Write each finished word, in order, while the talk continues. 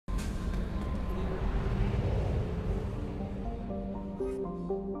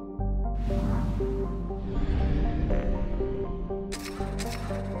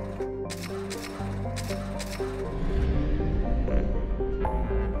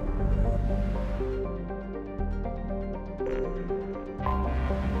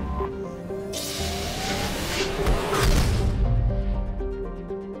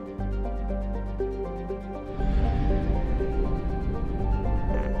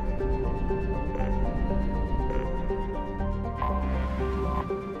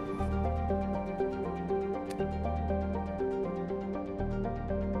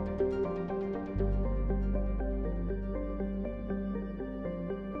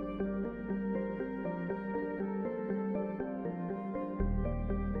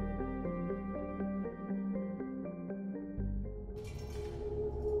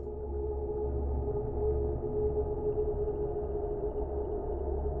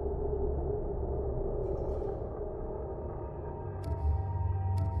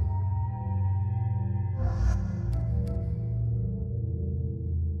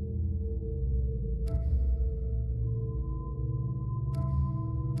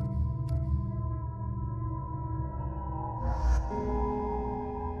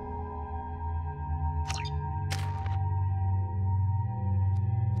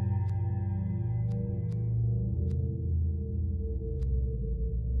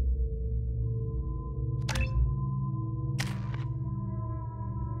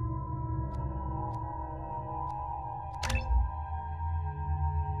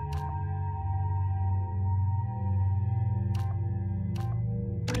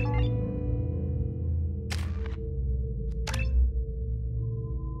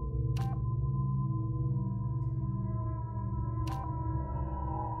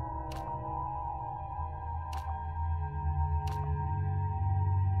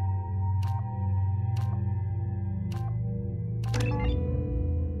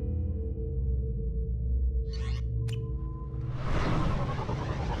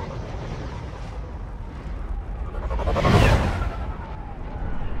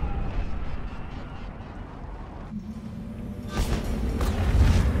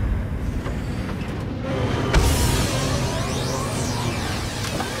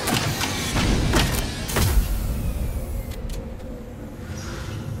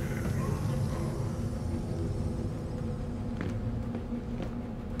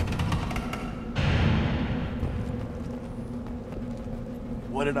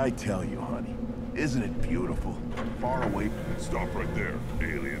What did I tell you, honey? Isn't it beautiful? Far away. Stop right there,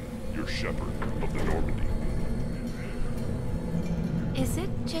 alien. You're Shepard of the Normandy. Is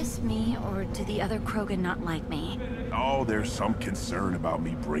it just me, or do the other Krogan not like me? Oh, there's some concern about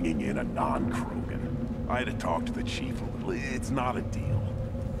me bringing in a non-Krogan. I had to talk to the chief a little. It's not a deal.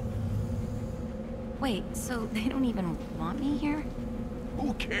 Wait, so they don't even want me here?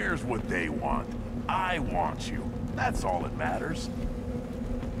 Who cares what they want? I want you. That's all that matters.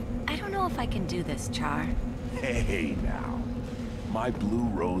 I don't know if I can do this, Char. Hey, now. My blue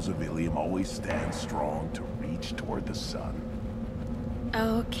rose of Ilium always stands strong to reach toward the sun.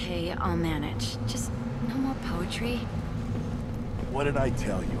 Okay, I'll manage. Just no more poetry. What did I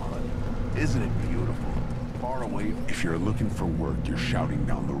tell you, honey? Isn't it beautiful? Far away. If you're looking for work, you're shouting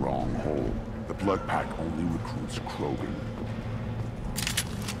down the wrong hole. The Blood Pack only recruits Krogan.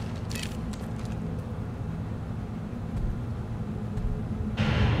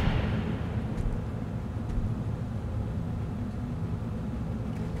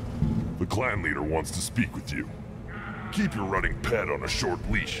 The clan leader wants to speak with you. Keep your running pet on a short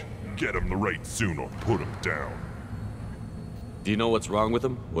leash. Get him the right soon or put him down. Do you know what's wrong with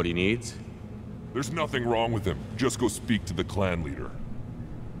him? What he needs? There's nothing wrong with him. Just go speak to the clan leader.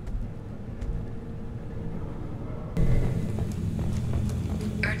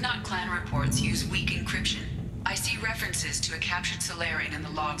 Urdnot clan reports use weak encryption. I see references to a captured Solarian in the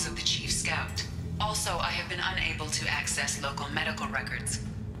logs of the Chief Scout. Also, I have been unable to access local medical records.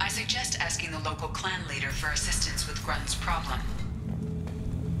 I suggest asking the local clan leader for assistance with Grunt's problem.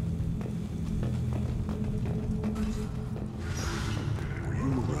 Were you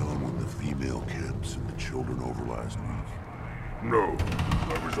around when the female camps and the children over last week? No,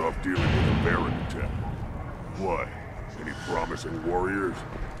 I was off dealing with a Baron attack. Why? Any promising warriors?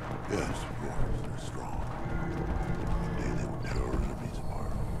 Yes, of course, they're strong. One day they would tear our enemies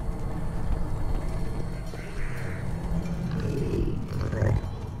apart.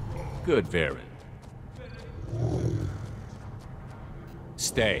 Good, Varen.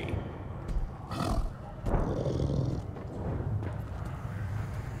 Stay.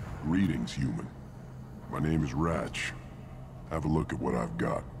 Greetings, human. My name is Rite. Have a look at what I've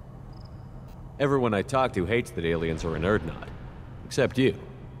got. Everyone I talk to hates that aliens are an urdnot. Except you.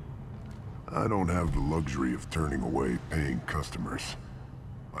 I don't have the luxury of turning away paying customers.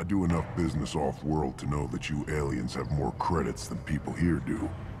 I do enough business off-world to know that you aliens have more credits than people here do.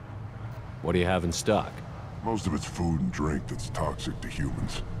 What do you have in stock? Most of it's food and drink that's toxic to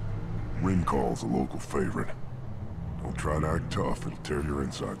humans. Rimcall's a local favorite. Don't try to act tough, it'll tear your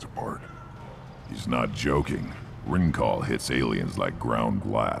insides apart. He's not joking. Rimcall hits aliens like ground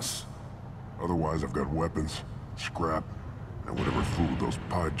glass. Otherwise, I've got weapons, scrap, and whatever food those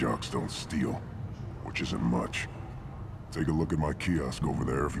pie jocks don't steal. Which isn't much. Take a look at my kiosk over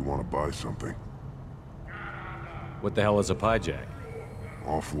there if you want to buy something. What the hell is a pyjack?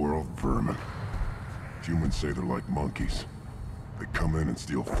 Off-world vermin. Humans say they're like monkeys. They come in and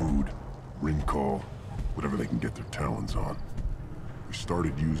steal food, rimcall, whatever they can get their talons on. We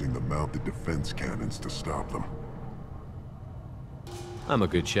started using the mounted defense cannons to stop them. I'm a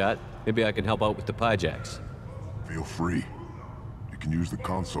good shot. Maybe I can help out with the pyjacks. Feel free. You can use the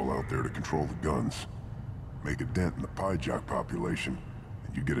console out there to control the guns. Make a dent in the pyjack population,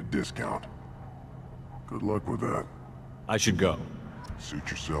 and you get a discount. Good luck with that. I should go.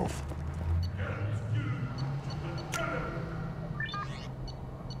 Suit yourself.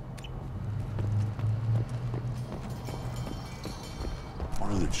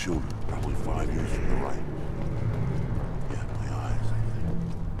 One of the children, probably 5 years from the Rite. Yeah, my eyes, I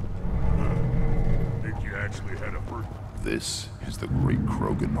think. Think you actually had a first? This is the great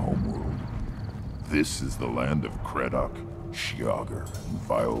Krogan homeworld. This is the land of Kredok, Shiagar, and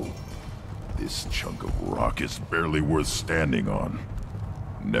Vile. This chunk of rock is barely worth standing on.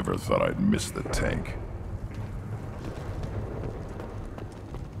 Never thought I'd miss the tank.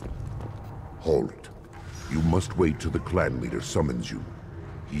 Halt. You must wait till the clan leader summons you.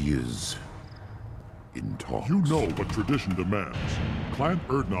 He is in talks. You know what tradition demands. Clan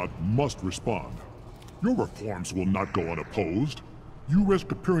Urdnot must respond. Your reforms will not go unopposed. You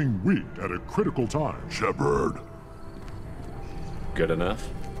risk appearing weak at a critical time. Shepard. Good enough?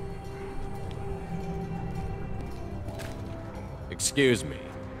 Excuse me.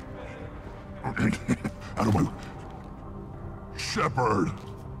 Out of my... Shepard!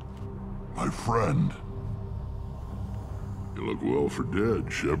 My friend. You look well for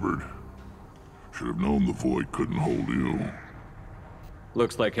dead, Shepard. Should have known the Void couldn't hold you.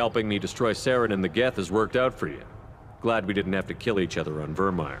 Looks like helping me destroy Saren and the Geth has worked out for you. Glad we didn't have to kill each other on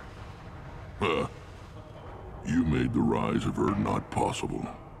Vermeer. Huh. You made the rise of urdnot possible.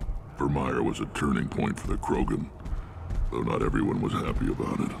 Vermeer was a turning point for the Krogan, though not everyone was happy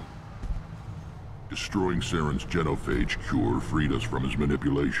about it. Destroying Saren's genophage cure freed us from his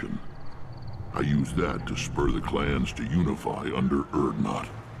manipulation. I used that to spur the clans to unify under urdnot.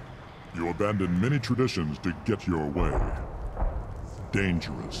 You abandoned many traditions to get your way.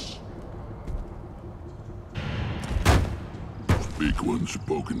 Dangerous. Speak when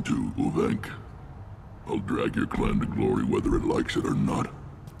spoken to, Uvenk. I'll drag your clan to glory whether it likes it or not.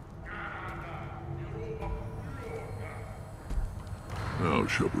 Now,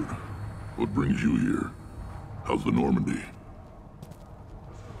 Shepard, what brings you here? How's the Normandy?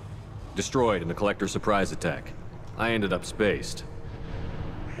 Destroyed in a collector surprise attack. I ended up spaced.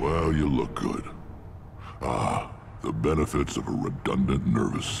 Well, you look good. Ah, the benefits of a redundant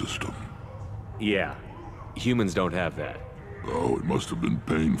nervous system. Yeah, humans don't have that. Oh, it must have been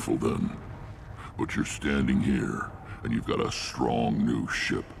painful then. But you're standing here, and you've got a strong new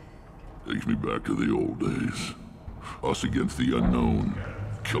ship. Takes me back to the old days. Us against the unknown,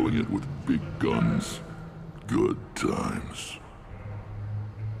 killing it with big guns. Good times.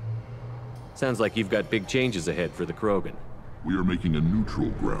 Sounds like you've got big changes ahead for the Krogan. We are making a neutral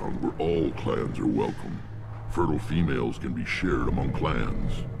ground where all clans are welcome. Fertile females can be shared among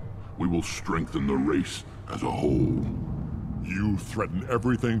clans. We will strengthen the race as a whole. You threaten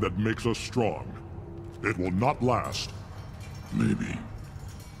everything that makes us strong. It will not last. Maybe.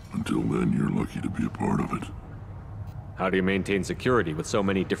 Until then, you're lucky to be a part of it. How do you maintain security with so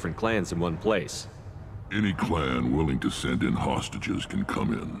many different clans in one place? Any clan willing to send in hostages can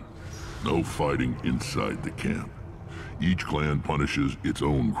come in. No fighting inside the camp. Each clan punishes its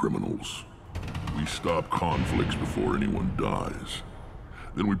own criminals. We stop conflicts before anyone dies.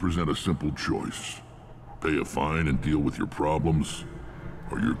 Then we present a simple choice. Pay a fine and deal with your problems,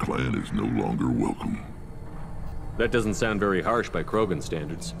 or your clan is no longer welcome. That doesn't sound very harsh by Krogan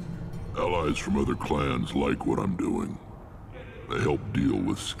standards. Allies from other clans like what I'm doing. They help deal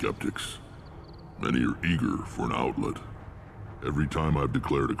with skeptics. Many are eager for an outlet. Every time I've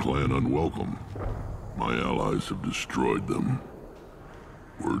declared a clan unwelcome, my allies have destroyed them.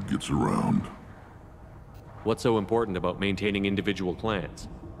 Word gets around. What's so important about maintaining individual clans?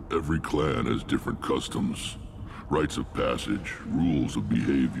 Every clan has different customs, rites of passage, rules of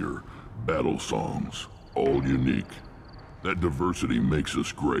behavior, battle songs, all unique. That diversity makes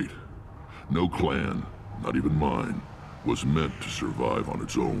us great. No clan, not even mine, was meant to survive on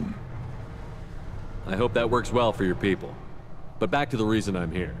its own. I hope that works well for your people. But back to the reason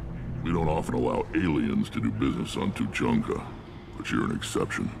I'm here. We don't often allow aliens to do business on Tuchanka, but you're an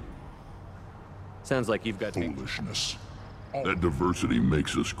exception. Sounds like you've got Foolishness. That diversity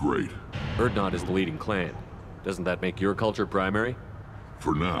makes us great. urdnot is the leading clan. Doesn't that make your culture primary?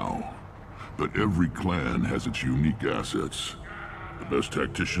 For now. But every clan has its unique assets. The best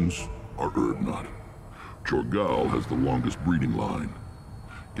tacticians are urdnot. Chorgal has the longest breeding line.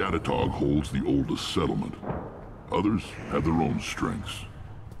 Gatatog holds the oldest settlement. Others have their own strengths.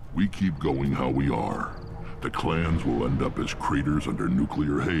 We keep going how we are. The clans will end up as craters under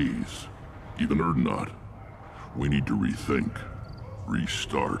nuclear haze. Even urdnot. We need to rethink.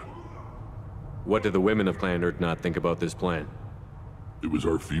 Restart. What do the women of Clan urdnot think about this plan? It was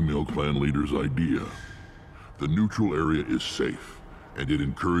our female clan leader's idea. The neutral area is safe, and it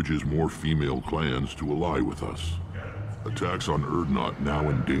encourages more female clans to ally with us. Attacks on urdnot now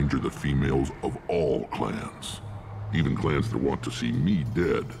endanger the females of all clans. Even clans that want to see me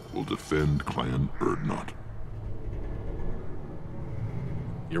dead will defend Clan urdnot.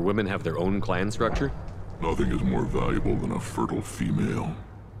 Your women have their own clan structure? Nothing is more valuable than a fertile female.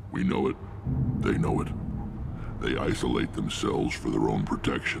 We know it. They know it. They isolate themselves for their own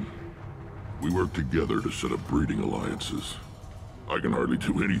protection. We work together to set up breeding alliances. I can hardly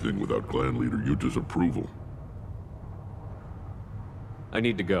do anything without clan leader Yuta's approval. I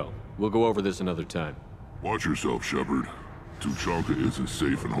need to go. We'll go over this another time. Watch yourself, Shepard. Tuchanka isn't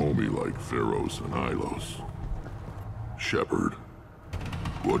safe and homey like Pharos and Ilos. Shepard,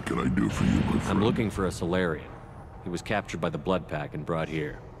 what can I do for you, my friend? I'm looking for a Solarian. He was captured by the Blood Pack and brought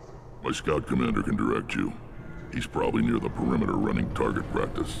here. My scout commander can direct you. He's probably near the perimeter running target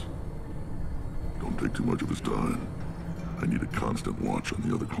practice. Don't take too much of his time. I need a constant watch on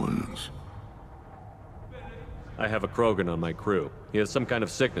the other clans. I have a Krogan on my crew. He has some kind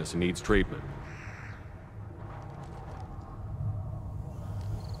of sickness and needs treatment.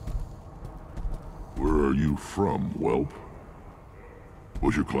 Where are you from, whelp?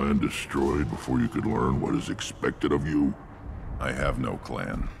 Was your clan destroyed before you could learn what is expected of you? I have no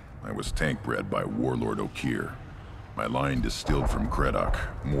clan. I was tank bred by Warlord Okir. My line distilled from Kredok,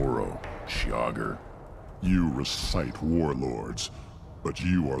 Moro, Shiagar. You recite warlords, but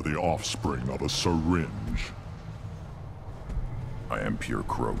you are the offspring of a syringe. I am pure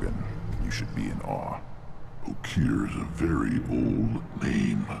Krogan. You should be in awe. Okir's a very old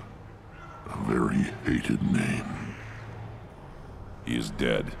name. A very hated name. He is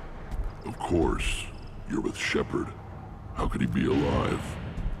dead. Of course. You're with Shepard. How could he be alive?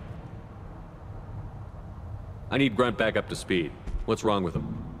 I need Grunt back up to speed. What's wrong with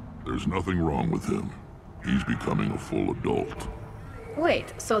him? There's nothing wrong with him. He's becoming a full adult.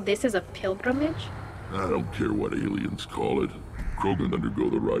 Wait, so this is a pilgrimage? I don't care what aliens call it. Krogan undergo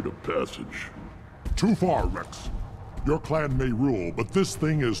the rite of passage. Too far, Rex. Your clan may rule, but this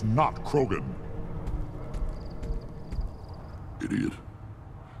thing is not Krogan. Idiot.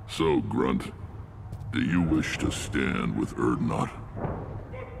 So, Grunt, do you wish to stand with urdnot?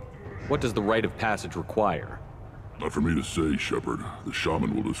 What does the rite of passage require? Not for me to say, Shepard. The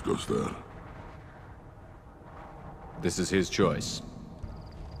shaman will discuss that. This is his choice.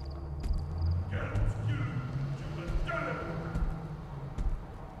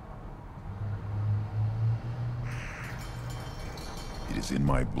 It is in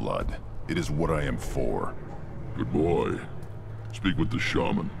my blood. It is what I am for. Good boy. Speak with the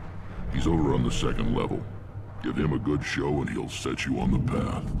shaman. He's over on the second level. Give him a good show and he'll set you on the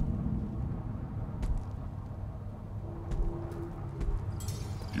path.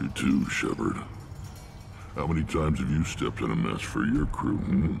 You too, Shepard. How many times have you stepped in a mess for your crew,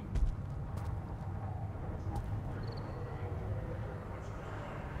 hmm?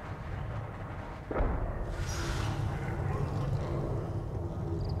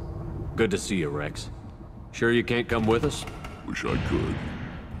 Good to see you, Rex. Sure you can't come with us? Wish I could.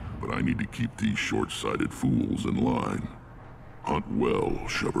 But I need to keep these short-sighted fools in line. Hunt well,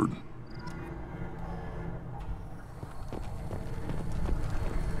 Shepard.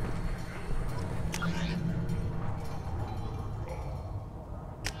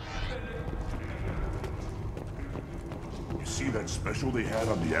 You see that special they had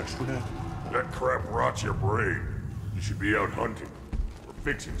on the extranet? That crap rots your brain. You should be out hunting. Or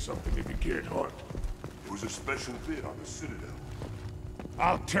fixing something if you can't hunt. It was a special bid on the Citadel.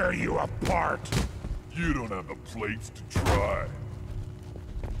 I'll tear you apart! You don't have the plates to try.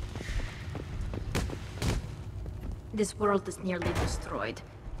 This world is nearly destroyed.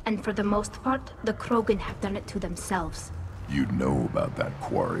 And for the most part, the Krogan have done it to themselves. You know about that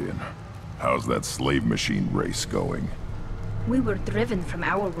Quarian. How's that slave machine race going? We were driven from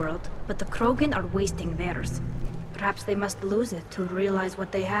our world, but the Krogan are wasting theirs. Perhaps they must lose it to realize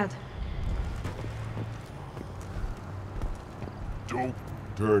what they had. Don't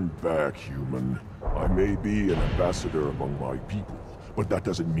Turn back, human. I may be an ambassador among my people, but that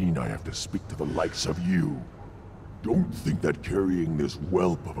doesn't mean I have to speak to the likes of you. Don't think that carrying this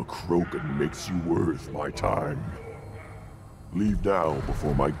whelp of a Krogan makes you worth my time. Leave now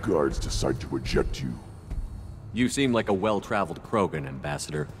before my guards decide to eject you. You seem like a well-traveled Krogan,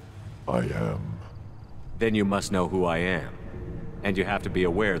 Ambassador. I am. Then you must know who I am. And you have to be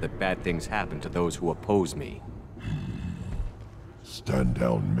aware that bad things happen to those who oppose me. Stand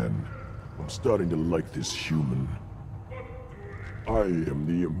down, men. I'm starting to like this human. I am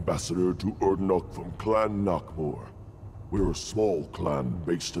the ambassador to Urdnot from Clan Nakmor. We're a small clan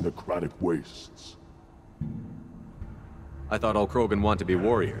based in the Kratic Wastes. I thought all Krogan want to be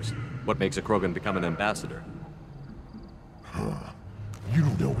warriors. What makes a Krogan become an ambassador? You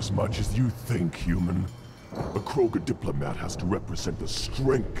don't know as much as you think, human. A Krogan diplomat has to represent the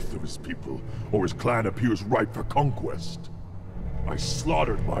strength of his people, or his clan appears ripe for conquest. I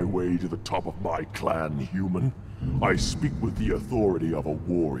slaughtered my way to the top of my clan, human. I speak with the authority of a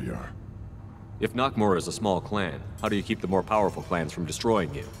warrior. If Nakmor is a small clan, how do you keep the more powerful clans from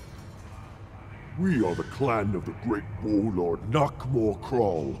destroying you? We are the clan of the great warlord Nakmor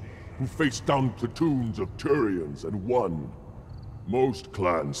Krall, who faced down platoons of Turians and won. Most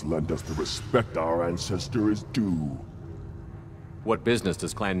clans lend us the respect our ancestor is due. What business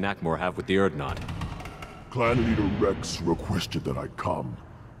does Clan Nakmor have with the Urdnot? Clan leader Rex requested that I come.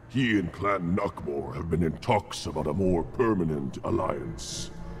 He and Clan Nakmor have been in talks about a more permanent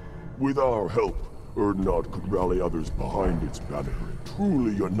alliance. With our help, Urdnot could rally others behind its banner and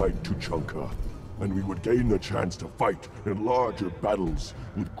truly unite Tuchanka, and we would gain the chance to fight in larger battles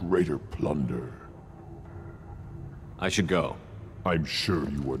with greater plunder. I should go. I'm sure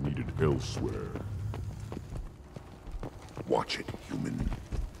you are needed elsewhere. Watch it, human.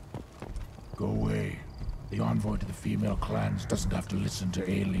 Go away. The envoy to the female clans doesn't have to listen to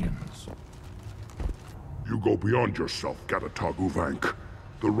aliens. You go beyond yourself, Gatataguvank.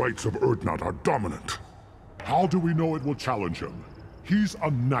 The rights of Urdnot are dominant. How do we know it will challenge him? He's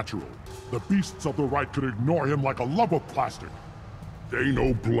unnatural. The beasts of the Rite could ignore him like a lump of plastic. They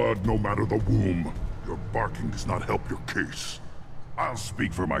know blood no matter the womb. Your barking does not help your case. I'll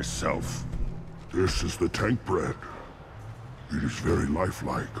speak for myself. This is the tank bread. It is very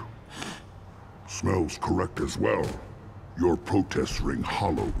lifelike. Smells correct as well. Your protests ring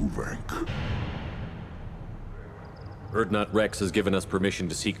hollow, Uvank. Urdnot Rex has given us permission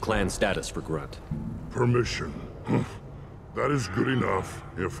to seek clan status for Grunt. Permission? That is good enough,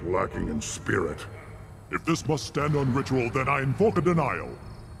 if lacking in spirit. If this must stand on ritual, then I invoke a denial.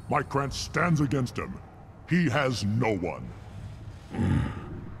 My clan stands against him. He has no one.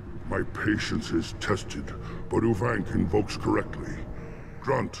 My patience is tested, but Uvank invokes correctly.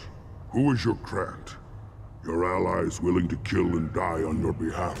 Grunt, who is your Grant? Your allies willing to kill and die on your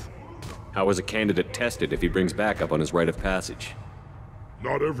behalf. How is a candidate tested if he brings backup on his rite of passage?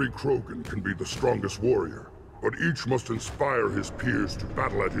 Not every Krogan can be the strongest warrior, but each must inspire his peers to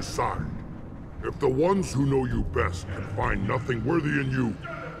battle at his side. If the ones who know you best can find nothing worthy in you,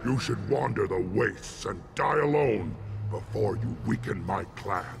 you should wander the wastes and die alone before you weaken my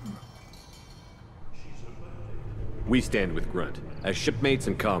clan. We stand with Grunt, as shipmates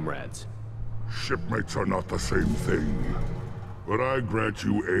and comrades. Shipmates are not the same thing, but I grant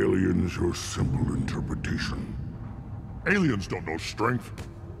you aliens your simple interpretation. Aliens don't know strength.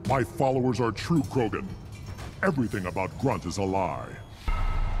 My followers are true Krogan. Everything about Grunt is a lie.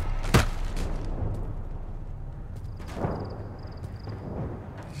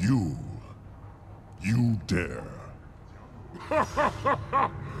 You dare.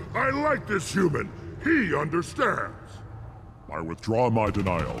 I like this human. He understands. I withdraw my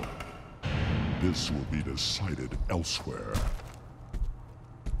denial. This will be decided elsewhere.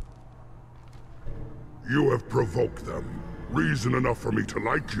 You have provoked them. Reason enough for me to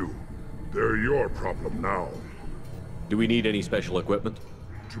like you. They're your problem now. Do we need any special equipment?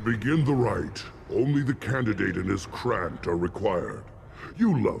 To begin the rite, only the candidate and his Grant are required.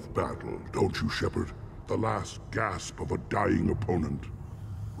 You love battle, don't you, Shepard? The last gasp of a dying opponent.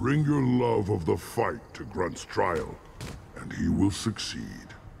 Bring your love of the fight to Grunt's trial, and he will succeed.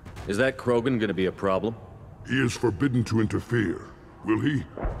 Is that Krogan gonna be a problem? He is forbidden to interfere, will he?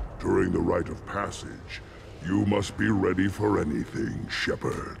 During the rite of passage, you must be ready for anything,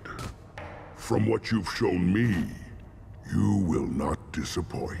 Shepard. From what you've shown me, you will not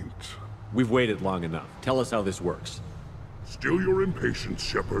disappoint. We've waited long enough. Tell us how this works. Still your impatience,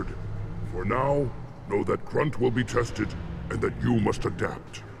 Shepard. For now, know that Grunt will be tested, and that you must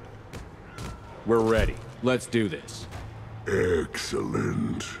adapt. We're ready. Let's do this.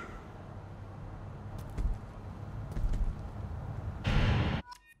 Excellent.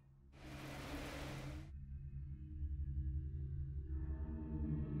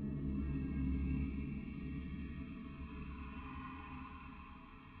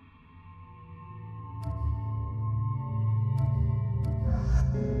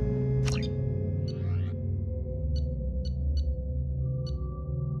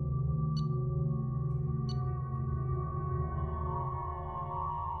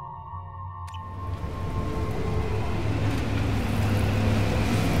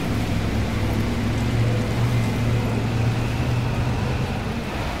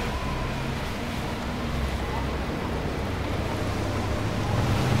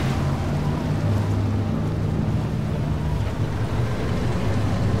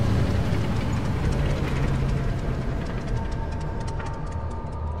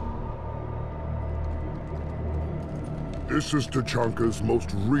 This is Tachanka's most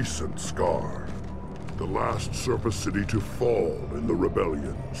recent scar. The last surface city to fall in the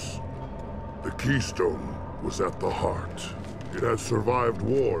rebellions. The Keystone was at the heart. It has survived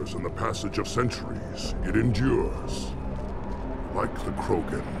wars and the passage of centuries. It endures. Like the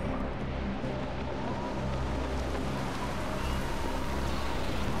Krogan.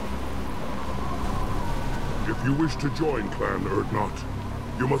 If you wish to join Clan Urdnot,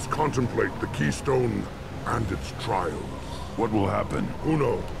 you must contemplate the Keystone and its trials. What will happen? Who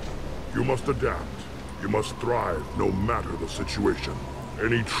knows? You must adapt. You must thrive no matter the situation.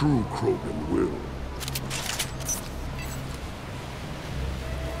 Any true Krogan will.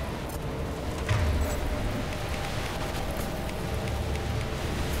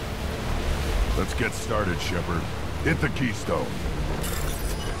 Let's get started, Shepard. Hit the Keystone.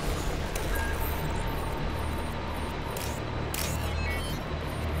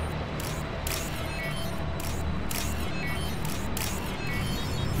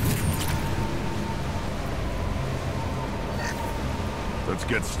 Let's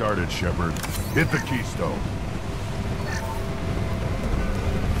get started, Shepard. Hit the Keystone.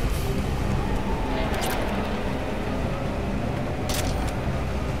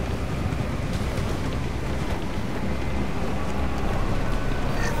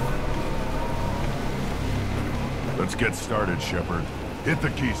 get started, Shepard. Hit the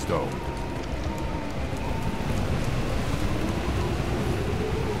keystone.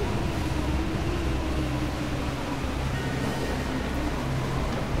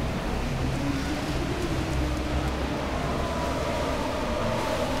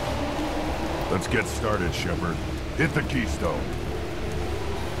 Let's get started, Shepard. Hit the keystone.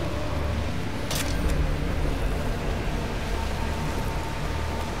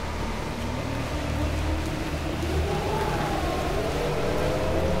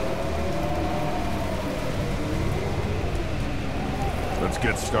 Let's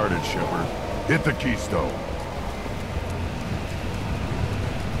get started, Shepard. Hit the keystone.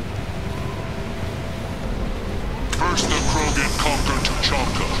 First the Krogan conquered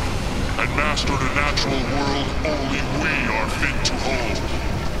Tuchanka and mastered a natural world only we are fit to hold.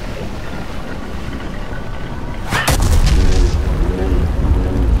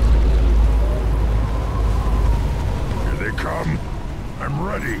 Here they come. I'm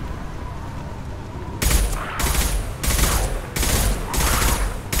ready.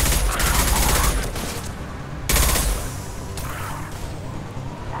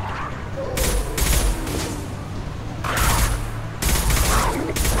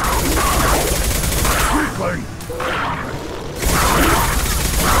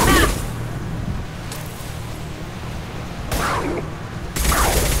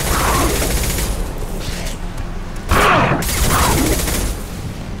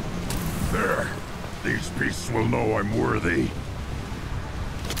 Will know I'm worthy.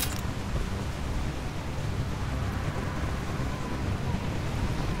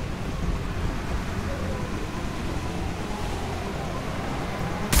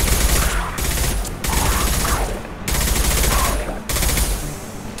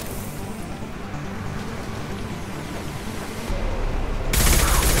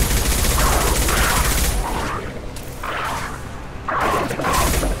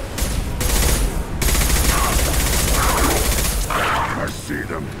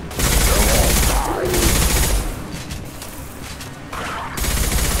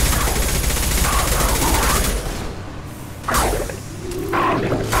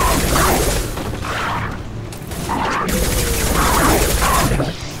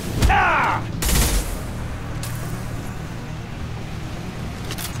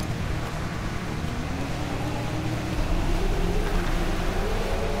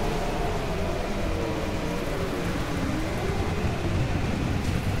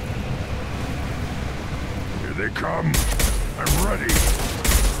 Here they come. I'm ready.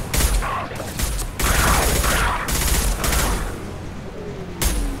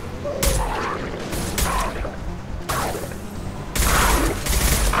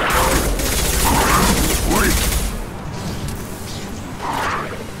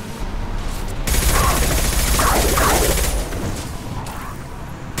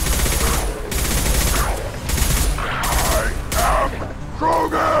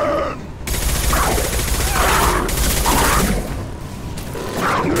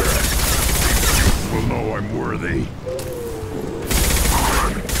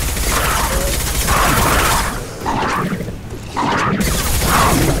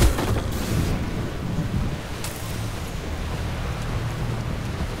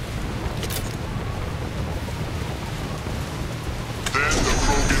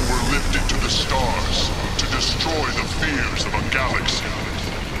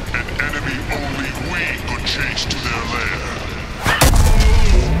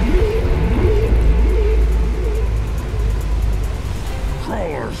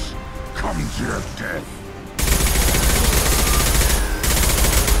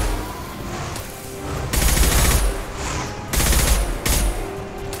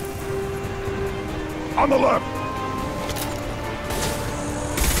 On the left!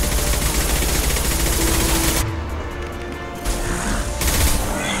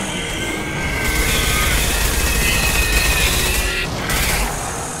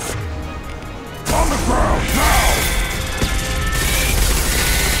 On the ground, now!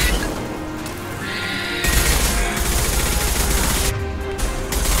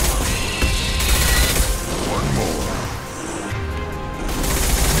 One more.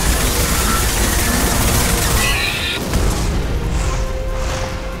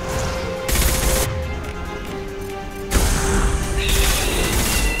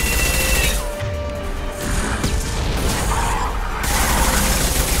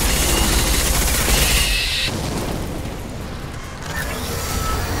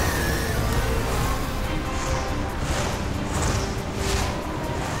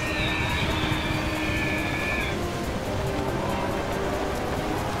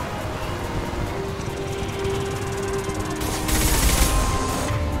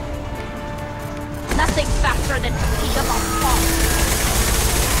 nothing faster than picking up a bomb.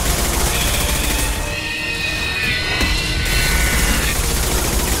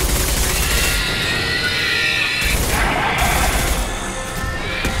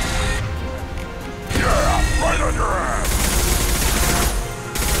 Right on your ass!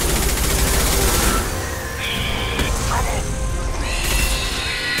 Trouble!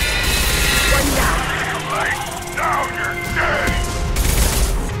 One down. Now you're dead!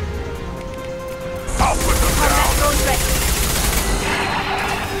 I'll put them down! Goes ready.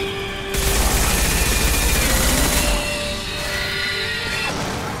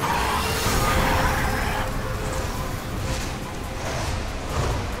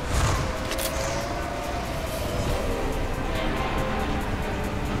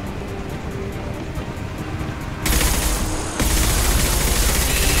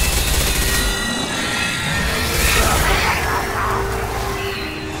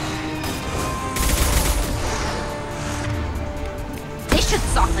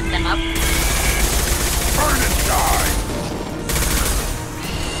 Soften them up. Burn and die!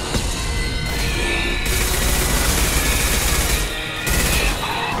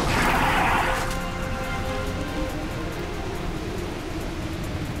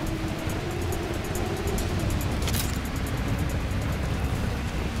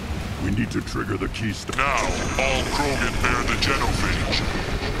 We need to trigger the keystone. Now, all Krogan bear the genophage.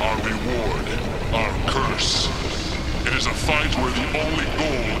 Our reward, our curse. It is a fight where the only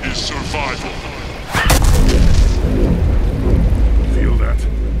goal is survival. Feel that?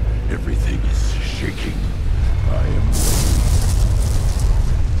 Everything is shaking. I am...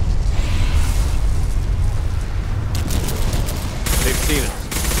 They've seen us.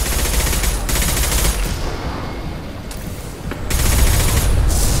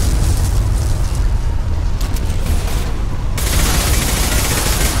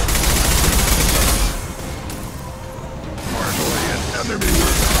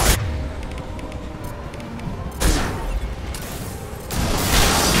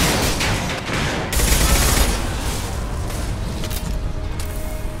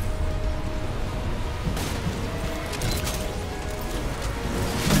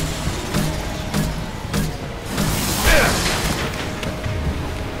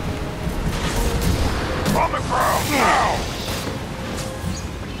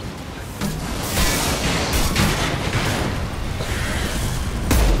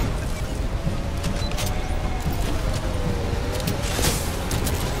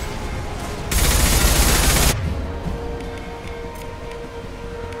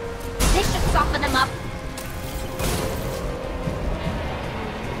 Soften them up.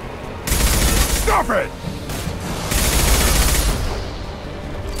 Stop it!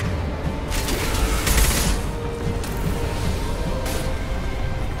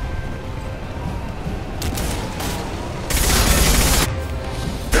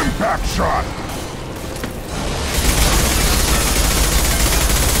 Impact shot!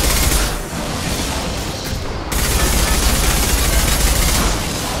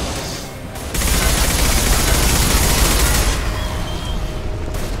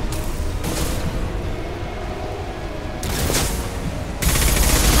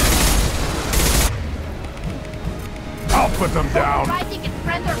 Put them down. Rising and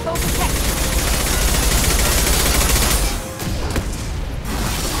friends are both protected.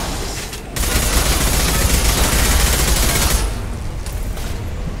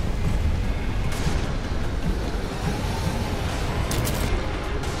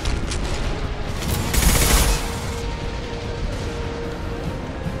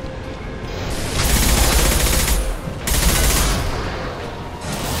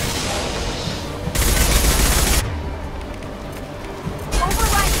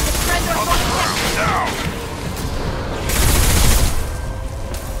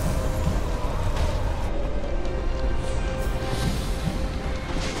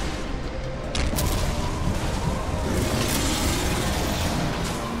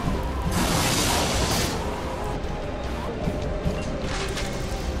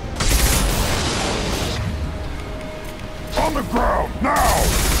 On the ground, now!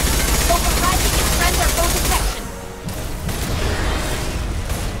 Overriding and friends are both protection.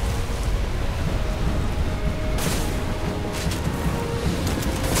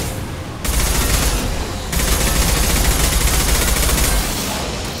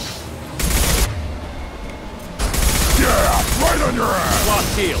 Yeah, right on your ass!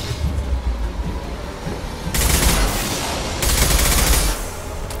 Lost shield.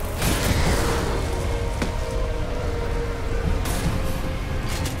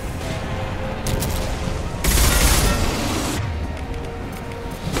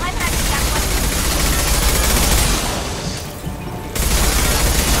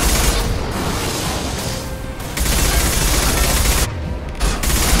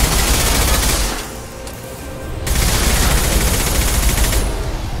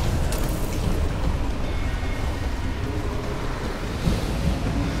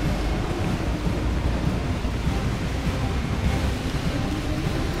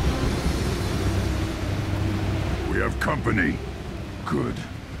 Good.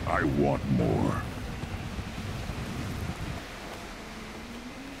 I want more.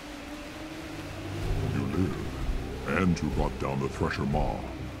 You live, and you brought down the Thresher Maw.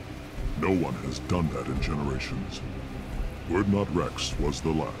 No one has done that in generations. Urdnot Rex was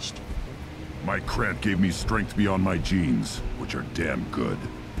the last. My Krant gave me strength beyond my genes, which are damn good.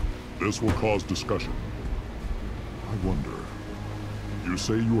 This will cause discussion. I wonder. You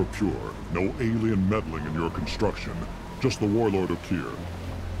say you are pure, no alien meddling in your construction, just the warlord of Tyr.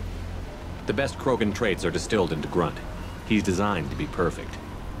 The best Krogan traits are distilled into Grunt. He's designed to be perfect.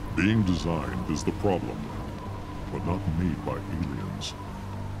 Being designed is the problem, but not made by aliens.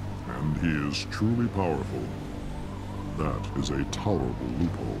 And he is truly powerful. That is a tolerable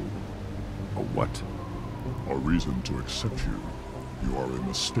loophole. A what? A reason to accept you. You are a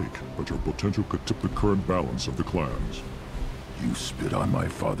mistake, but your potential could tip the current balance of the clans. You spit on my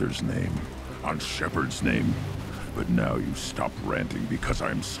father's name, on Shepard's name, but now you stop ranting because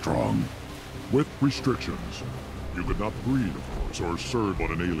I'm strong. With restrictions. You could not breed, of course, or serve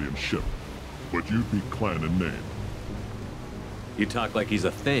on an alien ship, but you'd be clan in name. You talk like he's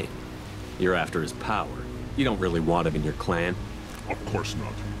a thing. You're after his power. You don't really want him in your clan. Of course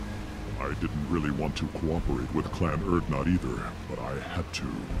not. I didn't really want to cooperate with Clan Urdnot either, but I had to.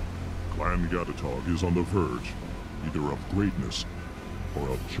 Clan Gatatog is on the verge, either of greatness or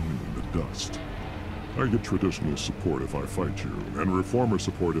of joining the dust. I get traditional support if I fight you, and reformer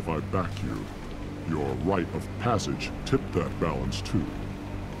support if I back you. Your rite of passage tipped that balance too.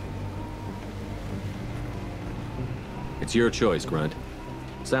 It's your choice, Grunt.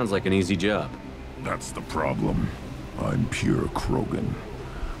 Sounds like an easy job. That's the problem. I'm pure Krogan.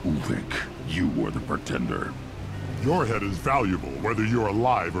 Uvik, you were the pretender. Your head is valuable, whether you're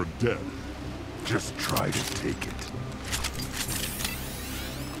alive or dead. Just try to take it.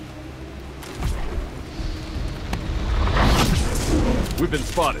 We've been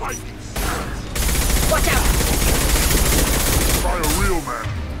spotted. Watch out! Try a real man.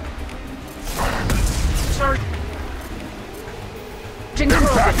 Sorry.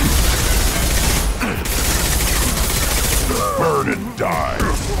 Impact! Burn and die!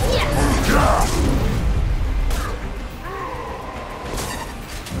 Yes!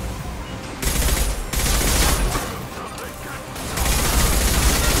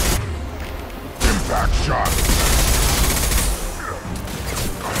 Impact shot!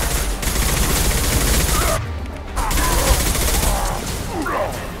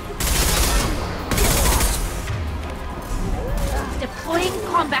 Deploying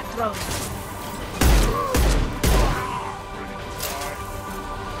combat drone.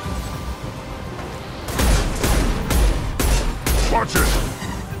 Watch it!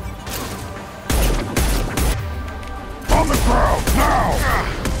 On the ground, now!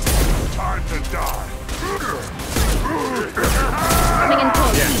 Time to die. Coming in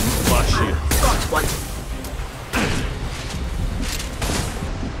close. Yeah, flush you. Got one.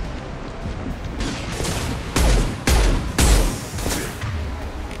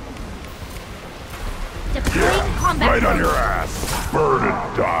 Deploying combat Right on drone. your ass! Burn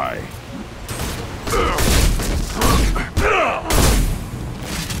and die!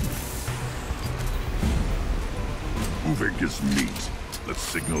 Uvik is meat. Let's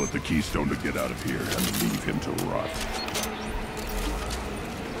signal at the Keystone to get out of here and leave him to rot.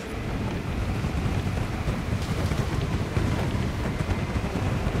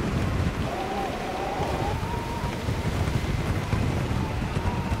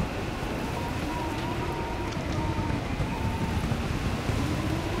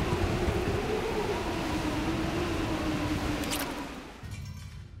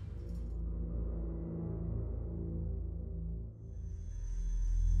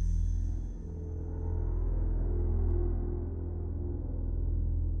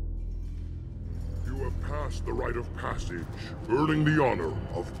 The rite of passage, earning the honor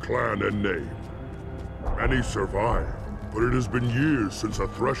of clan and name. Many survive, but it has been years since a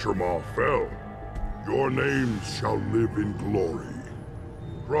Thresher Maw fell. Your names shall live in glory.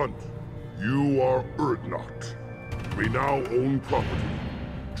 Grunt, you are urdnot. We now own property.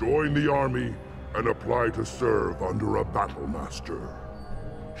 Join the army and apply to serve under a battle master.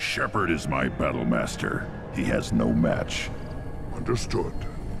 Shepard is my battle master. He has no match. Understood.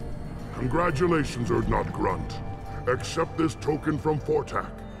 Congratulations, Urdnot Grunt. Accept this token from Fortak.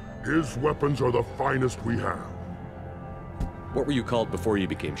 His weapons are the finest we have. What were you called before you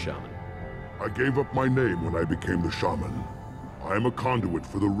became shaman? I gave up my name when I became the shaman. I am a conduit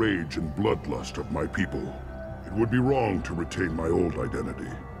for the rage and bloodlust of my people. It would be wrong to retain my old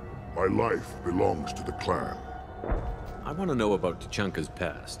identity. My life belongs to the clan. I want to know about Tuchanka's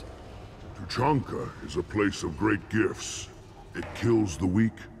past. Tuchanka is a place of great gifts. It kills the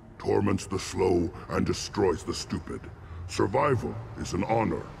weak, torments the slow, and destroys the stupid. Survival is an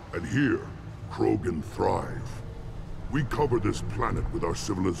honor, and here, Krogan thrive. We cover this planet with our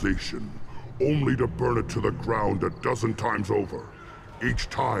civilization, only to burn it to the ground 12 times over. Each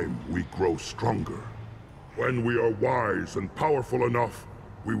time, we grow stronger. When we are wise and powerful enough,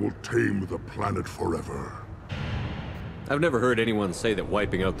 we will tame the planet forever. I've never heard anyone say that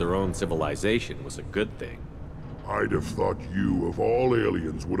wiping out their own civilization was a good thing. I'd have thought you, of all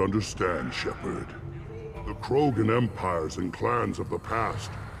aliens, would understand, Shepard. The Krogan empires and clans of the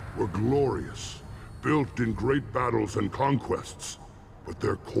past were glorious, built in great battles and conquests, but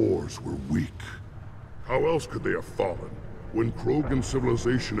their cores were weak. How else could they have fallen? When Krogan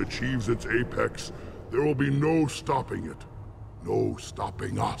civilization achieves its apex, there will be no stopping it. No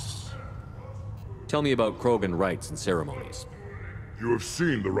stopping us. Tell me about Krogan rites and ceremonies. You have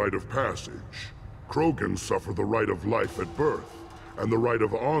seen the rite of passage. Krogans suffer the rite of life at birth, and the rite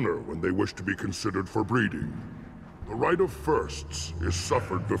of honor when they wish to be considered for breeding. The rite of firsts is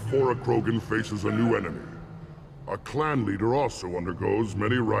suffered before a Krogan faces a new enemy. A clan leader also undergoes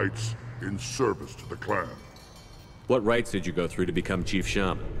many rites in service to the clan. What rites did you go through to become Chief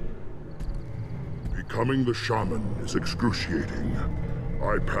Shaman? Becoming the shaman is excruciating.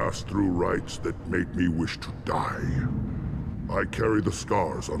 I passed through rites that made me wish to die. I carry the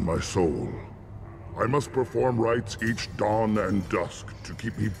scars on my soul. I must perform rites each dawn and dusk to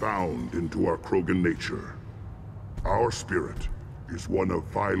keep me bound into our Krogan nature. Our spirit is one of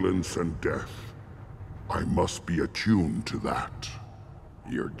violence and death. I must be attuned to that.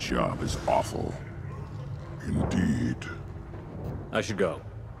 Your job is awful. Indeed. I should go.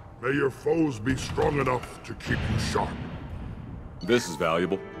 May your foes be strong enough to keep you sharp. This is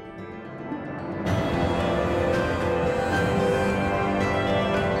valuable.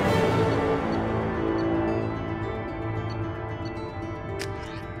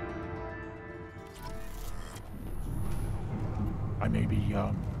 I may be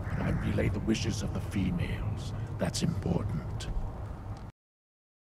young, but I relay the wishes of the females. That's important.